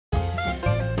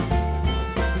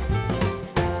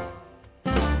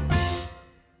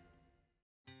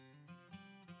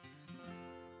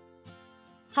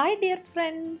Hi dear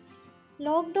friends,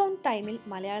 lockdown ടൈമിൽ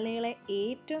മലയാളികളെ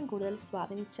ഏറ്റവും കൂടുതൽ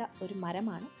സ്വാധീനിച്ച ഒരു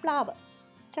മരമാണ് പ്ലാവ്.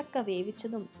 ചക്ക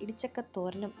വേവിച്ചതും ഇടിച്ചക്ക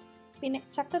തോരനും പിന്നെ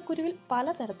ചക്കക്കുരുവിൽ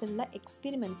പലതരത്തിലുള്ള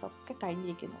എക്സ്പെരിമെൻറ്റ്സ് ഒക്കെ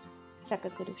കഴിഞ്ഞിരിക്കുന്നു.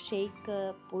 ചക്കക്കുരു ഷേക്ക്,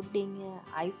 പുഡിങ്,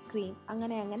 ഐസ്ക്രീം,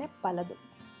 അങ്ങനെ പലതും.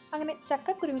 അങ്ങനെ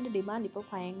ചക്കക്കുരുവിൻ്റെ ഡിമാൻഡ് ഇപ്പോൾ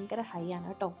ഭയങ്കര ഹൈ ആണ്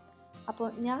കേട്ടോ. അപ്പോൾ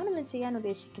ഞാനിന്ന് ചെയ്യാൻ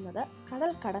ഉദ്ദേശിക്കുന്നത്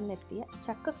കടൽ കടന്നെത്തിയ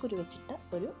ചക്കക്കുരു വെച്ചിട്ട്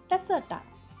ഒരു ഡെസേർട്ടാണ്.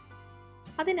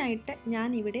 അതിനായിട്ട്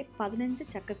ഞാനിവിടെ 15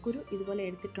 ചക്കക്കുരു ഇതുപോലെ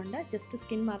എടുത്തിട്ടുണ്ട്. ജസ്റ്റ്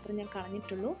സ്കിൻ മാത്രം ഞാൻ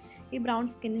കളഞ്ഞിട്ടുള്ളൂ. ഈ ബ്രൗൺ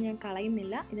സ്കിൻ ഞാൻ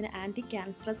കളയുന്നില്ല, ഇതിന് ആൻറ്റി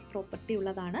ക്യാൻസറസ് പ്രോപ്പർട്ടി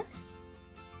ഉള്ളതാണ്.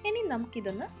 ഇനി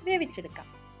നമുക്കിതൊന്ന് വേവിച്ചെടുക്കാം.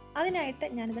 അതിനായിട്ട്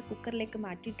ഞാനിത് കുക്കറിലേക്ക്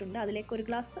മാറ്റിയിട്ടുണ്ട്. അതിലേക്ക് ഒരു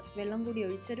ഗ്ലാസ് വെള്ളം കൂടി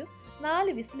ഒഴിച്ചൊരു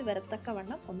 4 വിസിൽ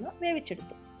വരത്തക്കവണ്ണം ഒന്ന്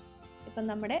വേവിച്ചെടുത്തു. ഇപ്പം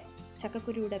നമ്മുടെ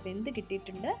ചക്കക്കുരുവിടെ വെന്ത്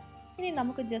കിട്ടിയിട്ടുണ്ട്. ഇനി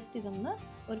നമുക്ക് ജസ്റ്റ് ഇതൊന്ന്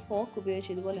ഒരു ഫോർക്ക്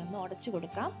ഉപയോഗിച്ച് ഇതുപോലെ ഒന്ന് ഉടച്ചു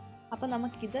കൊടുക്കാം. അപ്പം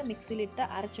നമുക്കിത് മിക്സിയിലിട്ട്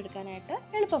അരച്ചെടുക്കാനായിട്ട്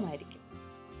എളുപ്പമായിരിക്കും.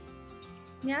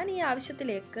 ഞാൻ ഈ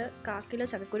ആവശ്യത്തിലേക്ക് 1/4 കിലോ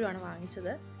ചക്കക്കുരുവാണ്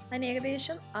വാങ്ങിച്ചത്. അതിന്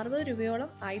ഏകദേശം 60 രൂപയോളം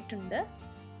ആയിട്ടുണ്ട്.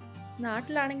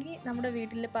 നാട്ടിലാണെങ്കിൽ നമ്മുടെ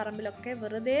വീട്ടിലെ പറമ്പിലൊക്കെ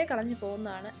വെറുതെ കളഞ്ഞു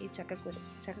പോകുന്നതാണ് ഈ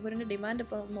ചക്കക്കുരുവിൻ്റെ ഡിമാൻഡ്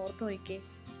ഇപ്പോൾ ഒന്ന് ഓർത്ത് നോക്കിയേ.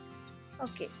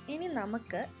 ഓക്കെ, ഇനി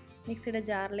നമുക്ക് മിക്സിയുടെ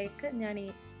ജാറിലേക്ക് ഞാൻ ഈ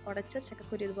ഉടച്ച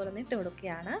ചക്കക്കുരു ഇതുപോലെ ഒന്ന് ഇട്ട്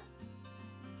കൊടുക്കുകയാണ്.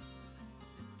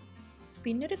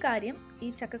 പിന്നൊരു കാര്യം, ഈ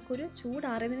ചക്കക്കുരു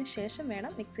ചൂടാറിയതിന് ശേഷം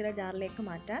വേണം മിക്സിയുടെ ജാറിലേക്ക്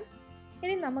മാറ്റാൻ.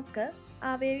 ഇനി നമുക്ക്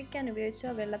വേവിക്കാൻ ഉപയോഗിച്ച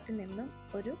വെള്ളത്തിൽ നിന്നും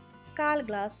ഒരു 1/4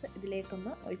 ഗ്ലാസ്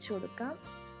ഇതിലേക്കൊന്ന് ഒഴിച്ചു കൊടുക്കാം.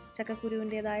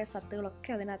 ചക്കക്കുരുവിൻ്റേതായ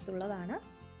സത്തുകളൊക്കെ അതിനകത്തുള്ളതാണ്.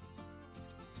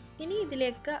 ഇനി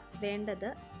ഇതിലേക്ക് വേണ്ടത്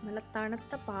നല്ല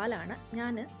തണുത്ത പാലാണ്.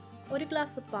 ഞാൻ 1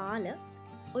 ഗ്ലാസ് പാല്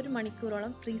 1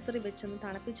 മണിക്കൂറോളം ഫ്രീസറിൽ വെച്ചൊന്ന്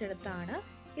തണുപ്പിച്ചെടുത്താണ്.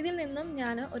 ഇതിൽ നിന്നും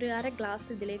ഞാൻ ഒരു 1/2 ഗ്ലാസ്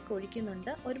ഇതിലേക്ക് ഒഴിക്കുന്നുണ്ട്.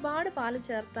 ഒരുപാട് പാല്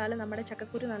ചേർത്താൽ നമ്മുടെ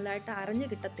ചക്കക്കുരു നല്ലതായിട്ട് അരഞ്ഞു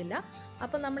കിട്ടത്തില്ല.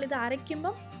 അപ്പോൾ നമ്മളിത്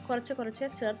അരയ്ക്കുമ്പം കുറച്ച്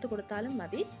ചേർത്ത് കൊടുത്താലും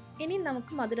മതി. ഇനി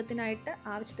നമുക്ക് മധുരത്തിനായിട്ട്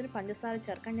ആവശ്യത്തിന് പഞ്ചസാര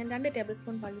ചേർക്കാം. ഞാൻ 2 ടേബിൾ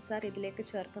സ്പൂൺ പഞ്ചസാര ഇതിലേക്ക്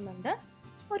ചേർക്കുന്നുണ്ട്.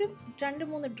 ഒരു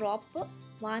 2-3 ഡ്രോപ്പ്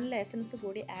വാനില എസൻസ്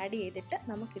കൂടി ആഡ് ചെയ്തിട്ട്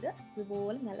നമുക്കിത്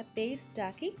ഇതുപോലെ നല്ല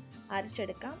പേസ്റ്റാക്കി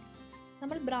അരച്ചെടുക്കാം.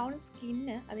 നമ്മൾ ബ്രൗൺ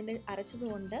സ്കിന്ന് അതിൻ്റെ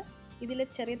അരച്ചതുകൊണ്ട് ഇതിൽ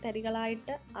ചെറിയ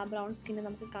തരികളായിട്ട് ആ ബ്രൗൺ സ്കിന്ന്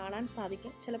നമുക്ക് കാണാൻ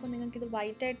സാധിക്കും. ചിലപ്പോൾ നിങ്ങൾക്കിത്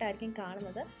വൈറ്റായിട്ടായിരിക്കും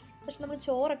കാണുന്നത്, പക്ഷെ നമ്മൾ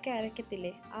ചോറൊക്കെ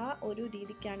അരയ്ക്കത്തില്ലേ, ആ ഒരു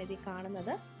രീതിക്കാണ് ഇത്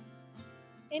കാണുന്നത്.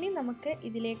 ഇനി നമുക്ക്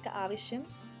ഇതിലേക്ക് ആവശ്യം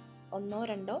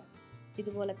 1-2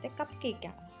 ഇതുപോലത്തെ കപ്പ്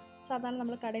കേക്കാണ്. സാധാരണ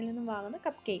നമ്മൾ കടയിൽ നിന്നും വാങ്ങുന്ന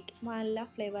കപ്പ് കേക്ക്, നല്ല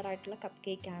ഫ്ലേവർ ആയിട്ടുള്ള കപ്പ്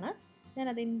കേക്കാണ്. ഞാൻ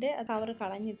അതിൻ്റെ കവർ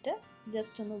കളഞ്ഞിട്ട്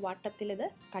ജസ്റ്റ് ഒന്ന് വട്ടത്തിലിത്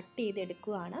കട്ട്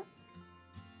ചെയ്തെടുക്കുകയാണ്.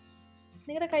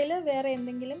 നിങ്ങളുടെ കയ്യിൽ വേറെ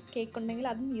എന്തെങ്കിലും കേക്ക് ഉണ്ടെങ്കിൽ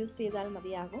അതും യൂസ് ചെയ്താൽ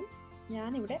മതിയാകും.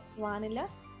 ഞാനിവിടെ വാനില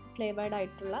ഫ്ലേവേർഡ്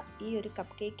ആയിട്ടുള്ള ഈ ഒരു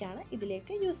കപ്പ് കേക്കാണ്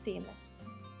ഇതിലേക്ക് യൂസ് ചെയ്യുന്നത്.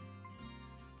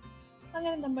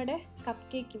 അങ്ങനെ നമ്മുടെ കപ്പ്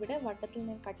കേക്ക് ഇവിടെ വട്ടത്തിൽ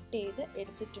ഞാൻ കട്ട് ചെയ്ത്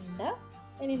എടുത്തിട്ടുണ്ട്.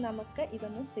 ഇനി നമുക്ക്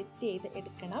ഇതൊന്ന് സെറ്റ് ചെയ്ത്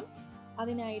എടുക്കണം.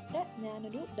 അതിനായിട്ട്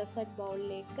ഞാനൊരു ഡെസേർട്ട്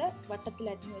ബൗളിലേക്ക് വട്ടത്തിൽ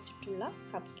അരിഞ്ഞു വെച്ചിട്ടുള്ള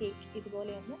കപ്പ് കേക്ക്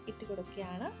ഇതുപോലെ ഒന്ന് ഇട്ട്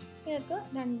കൊടുക്കുകയാണ്. നിങ്ങൾക്ക്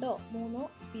 2-3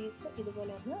 പീസ്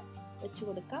ഇതുപോലെ ഒന്ന് വെച്ച്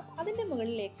കൊടുക്കാം. അതിൻ്റെ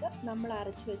മുകളിലേക്ക് നമ്മൾ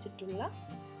അരച്ച് വെച്ചിട്ടുള്ള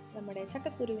നമ്മുടെ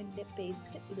ചക്കക്കുരുവിൻ്റെ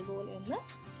പേസ്റ്റ് ഇതുപോലെ ഒന്ന്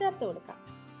ചേർത്ത് കൊടുക്കാം.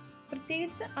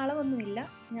 പ്രത്യേകിച്ച് അളവൊന്നുമില്ല,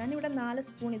 ഞാനിവിടെ 4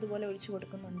 സ്പൂൺ ഇതുപോലെ ഒഴിച്ചു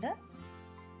കൊടുക്കുന്നുണ്ട്.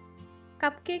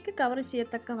 കപ്പ് കേക്ക് കവർ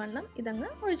ചെയ്യത്തക്കവണ്ണം ഇതങ്ങ്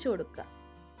ഒഴിച്ചു കൊടുക്കുക.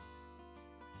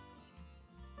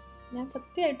 ഞാൻ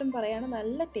സത്യമായിട്ടും പറയാണ്,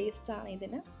 നല്ല ടേസ്റ്റാണ്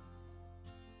ഇതിന്.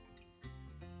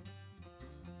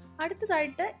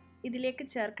 അടുത്തതായിട്ട് ഇതിലേക്ക്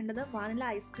ചേർക്കേണ്ടത് വാനില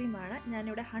ഐസ്ക്രീമാണ്.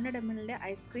 ഞാനിവിടെ 100 ml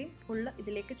ഐസ്ക്രീം ഫുള്ള്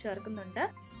ഇതിലേക്ക് ചേർക്കുന്നുണ്ട്.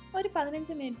 ഒരു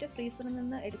 15 മിനിറ്റ് ഫ്രീസറിൽ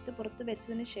നിന്ന് എടുത്ത് പുറത്ത്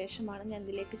വെച്ചതിന് ശേഷമാണ് ഞാൻ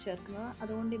ഇതിലേക്ക് ചേർക്കുന്നത്.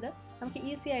 അതുകൊണ്ട് ഇത് നമുക്ക്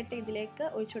ഈസി ആയിട്ട് ഇതിലേക്ക്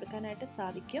ഒഴിച്ചു കൊടുക്കാനായിട്ട്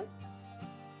സാധിക്കും.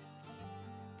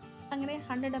 അങ്ങനെ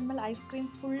 100 ml ഐസ്ക്രീം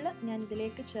ഫുള്ള് ഞാൻ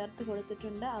ഇതിലേക്ക് ചേർത്ത്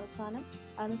കൊടുത്തിട്ടുണ്ട്. അവസാനം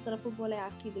അതൊന്ന് സിറപ്പ് പോലെ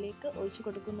ആക്കി ഇതിലേക്ക് ഒഴിച്ചു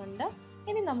കൊടുക്കുന്നുണ്ട്.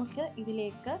 ഇനി നമുക്ക്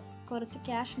ഇതിലേക്ക് കുറച്ച്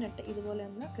കാഷ്നട്ട് ഇതുപോലെ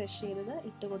ഒന്ന് ക്രഷ് ചെയ്തത്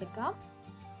ഇട്ട് കൊടുക്കാം.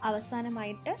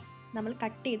 അവസാനമായിട്ട് നമ്മൾ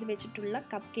കട്ട് ചെയ്ത് വെച്ചിട്ടുള്ള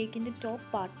കപ്പ് കേക്കിൻ്റെ ടോപ്പ്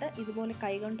പാർട്ട് ഇതുപോലെ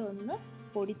കൈകൊണ്ട് ഒന്ന്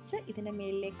പൊടിച്ച് ഇതിൻ്റെ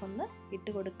മേളിലേക്കൊന്ന്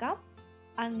ഇട്ട് കൊടുക്കാം.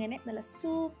 അങ്ങനെ നല്ല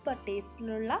സൂപ്പർ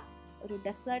ടേസ്റ്റിലുള്ള ഒരു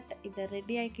ഡെസേർട്ട് ഇവിടെ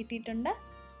റെഡിയായി കിട്ടിയിട്ടുണ്ട്.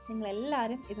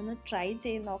 നിങ്ങളെല്ലാവരും ഇതൊന്ന് ട്രൈ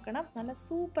ചെയ്ത് നോക്കണം. നല്ല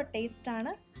സൂപ്പർ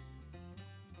ടേസ്റ്റാണ്.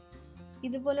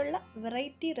 ഇതുപോലുള്ള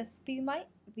വെറൈറ്റി റെസിപ്പിയുമായി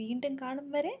വീണ്ടും കാണും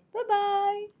വരെ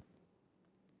ബൈ.